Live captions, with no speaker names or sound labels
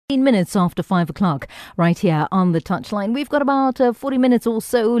Minutes after 5 o'clock, right here on the touchline. We've got about 40 minutes or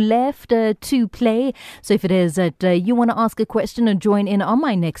so left to play. So if it is that you want to ask a question and join in on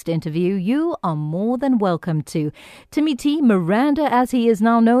my next interview, you are more than welcome to. Timmy T, Miranda as he is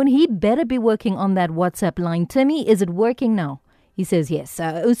now known, he better be working on that WhatsApp line. Timmy, is it working now? He says yes,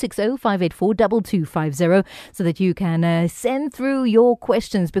 060-584-2250, so that you can send through your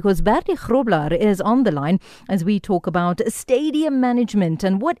questions, because Bertie Grobelaar is on the line as we talk about stadium management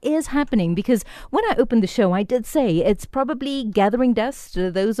and what is happening. Because when I opened the show, I did say it's probably gathering dust.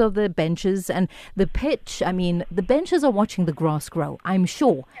 Those are the benches and the pitch. I mean, the benches are watching the grass grow, I'm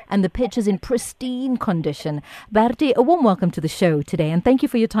sure, and the pitch is in pristine condition. Bertie, a warm welcome to the show today, and thank you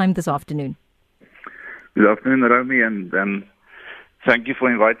for your time this afternoon. Good afternoon, Romy, and thank you for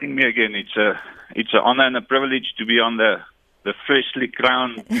inviting me again. It's an honor and a privilege to be on the freshly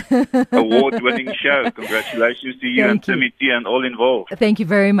crowned award-winning show. Congratulations to you and Timmy T and all involved. Thank you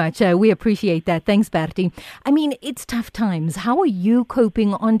very much. We appreciate that. Thanks, Bertie. I mean, it's tough times. How are you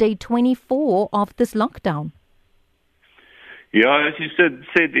coping on day 24 of this lockdown? Yeah, as you said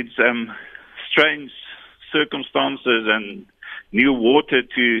it's strange circumstances and new water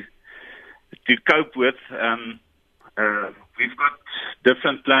to cope with. We've got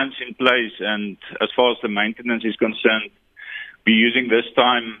different plans in place, and as far as the maintenance is concerned, we're using this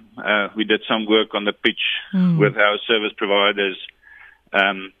time. We did some work on the pitch with our service providers.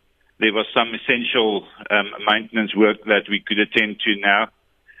 There was some essential maintenance work that we could attend to now.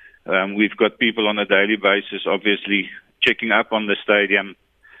 We've got people on a daily basis, obviously, checking up on the stadium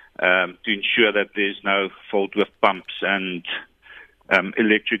to ensure that there's no fault with pumps and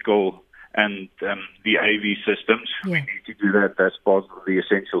electrical and the AV systems. Yeah. We need to do that as part of the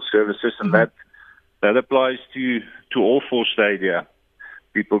essential services, and that applies to all four stadia.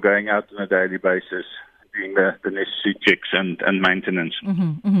 People going out on a daily basis, doing the necessary checks and maintenance.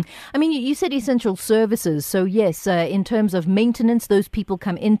 I mean, you said essential services, so yes, in terms of maintenance, those people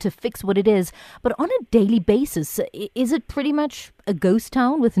come in to fix what it is. But on a daily basis, is it pretty much a ghost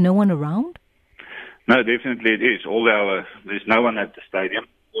town with no one around? No, definitely it is. There's no one at the stadium.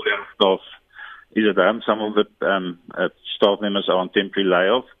 All our staff is at home. Some of the staff members are on temporary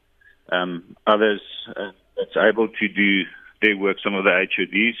layoff. Others that's able to do their work, some of the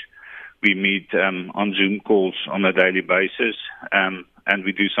HODs, we meet on Zoom calls on a daily basis, and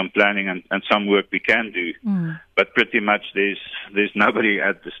we do some planning and some work we can do. But pretty much there's nobody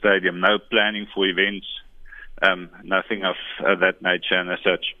at the stadium, no planning for events, nothing of that nature and as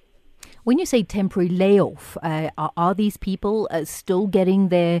such. When you say temporary layoff, are these people still getting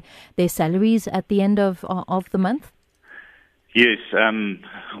their salaries at the end of the month? Yes,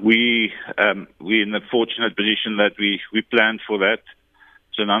 we're in the fortunate position that we planned for that.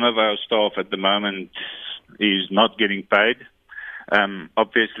 So none of our staff at the moment is not getting paid.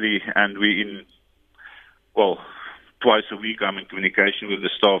 Obviously, and twice a week I'm in communication with the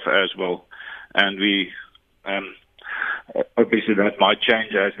staff as well, and we. Obviously, that might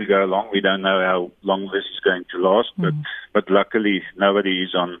change as we go along. We don't know how long this is going to last, but luckily nobody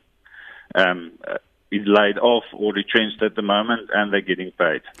is is laid off or retrenched at the moment, and they're getting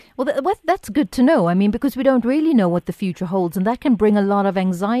paid. Well, that's good to know. I mean, because we don't really know what the future holds, and that can bring a lot of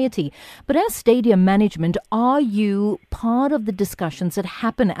anxiety. But as stadium management, are you part of the discussions that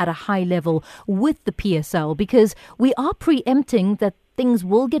happen at a high level with the PSL? Because we are preempting that things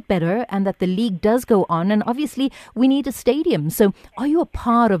will get better and that the league does go on, and obviously we need a stadium. So are you a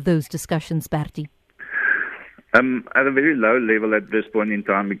part of those discussions, Bertie? At a very low level at this point in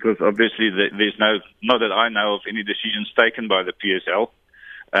time, because obviously there's not that I know of any decisions taken by the PSL,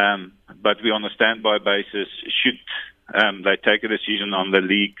 but we're on a standby basis. Should they take a decision on the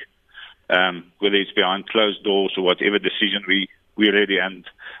league, whether it's behind closed doors or whatever decision we're ready, and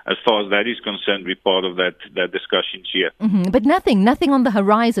as far as that is concerned, we're part of that discussions here. But nothing on the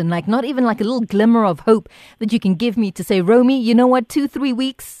horizon, not even like a little glimmer of hope that you can give me to say, Romy, you know what, 2-3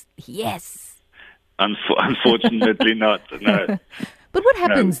 weeks, yes. Unfortunately not, no. But what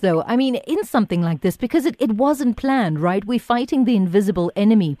happens, though, I mean, in something like this, because it wasn't planned, right? We're fighting the invisible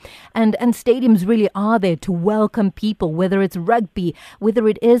enemy, and stadiums really are there to welcome people, whether it's rugby, whether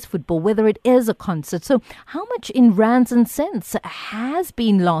it is football, whether it is a concert. So how much in rands and cents has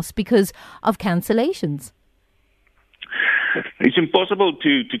been lost because of cancellations? It's impossible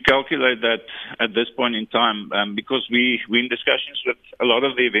to calculate that at this point in time because we're in discussions with a lot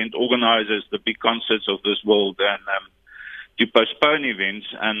of the event organizers, the big concerts of this world, and to postpone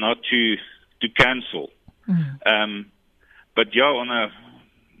events and not to cancel. But yeah,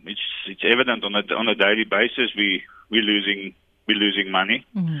 it's evident on a daily basis we're losing money.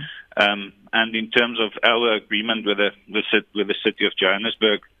 And in terms of our agreement with the city of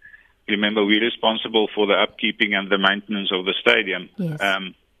Johannesburg, remember, we're responsible for the upkeeping and the maintenance of the stadium. Yes.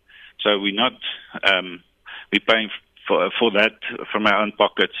 So we're not we're paying for that from our own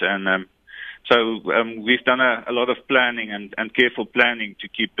pockets, and so we've done a lot of planning and careful planning to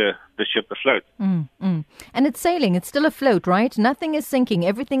keep the ship afloat. And it's sailing; it's still afloat, right? Nothing is sinking;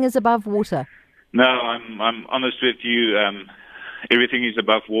 everything is above water. No, I'm honest with you. Everything is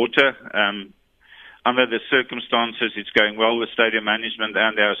above water. Under the circumstances, it's going well with stadium management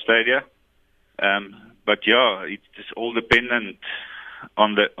and our stadia. But yeah, it's all dependent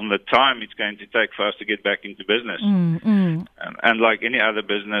on the time it's going to take for us to get back into business. And like any other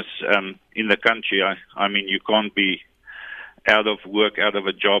business in the country, I mean, you can't be out of work, out of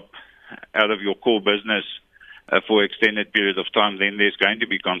a job, out of your core business for extended period of time. Then there's going to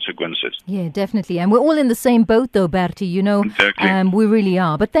be consequences. Yeah, definitely. And we're all in the same boat though, Bertie, you know. Exactly. We really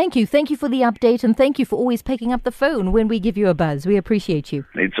are. But thank you for the update, and thank you for always picking up the phone when we give you a buzz. We appreciate you.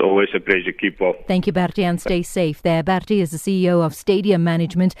 It's always a pleasure. Keep well. Thank you, Bertie, and stay safe there. Bertie is the CEO of Stadium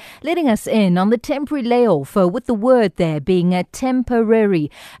Management, letting us in on the temporary layoff, with the word there being temporary,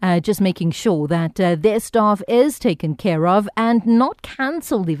 just making sure that their staff is taken care of and not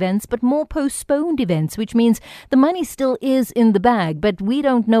cancelled events, but more postponed events, which means the money still is in the bag, but we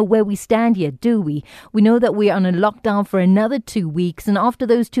don't know where we stand yet, do we? We know that we're on a lockdown for another 2 weeks, and after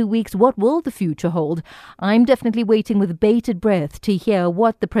those 2 weeks, what will the future hold? I'm definitely waiting with bated breath to hear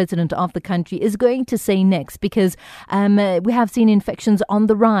what the president of the country is going to say next, because we have seen infections on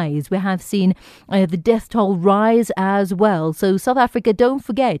the rise. We have seen the death toll rise as well. So South Africa, don't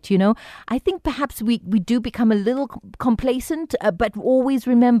forget, you know, I think perhaps we do become a little complacent, but always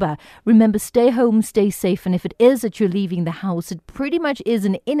remember, stay home, stay safe, and if it is that you're leaving the house, it pretty much is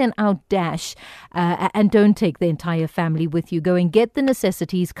an in and out dash, and don't take the entire family with you. Go and get the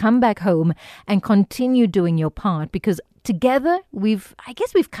necessities, come back home and continue doing your part, because together, we've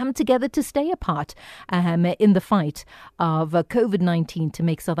come together to stay apart in the fight of COVID-19 to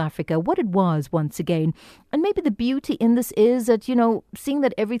make South Africa what it was once again. And maybe the beauty in this is that, you know, seeing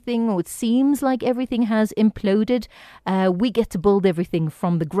that everything, or it seems like everything has imploded, we get to build everything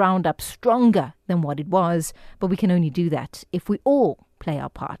from the ground up stronger than what it was. But we can only do that if we all play our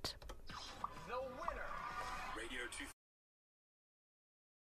part.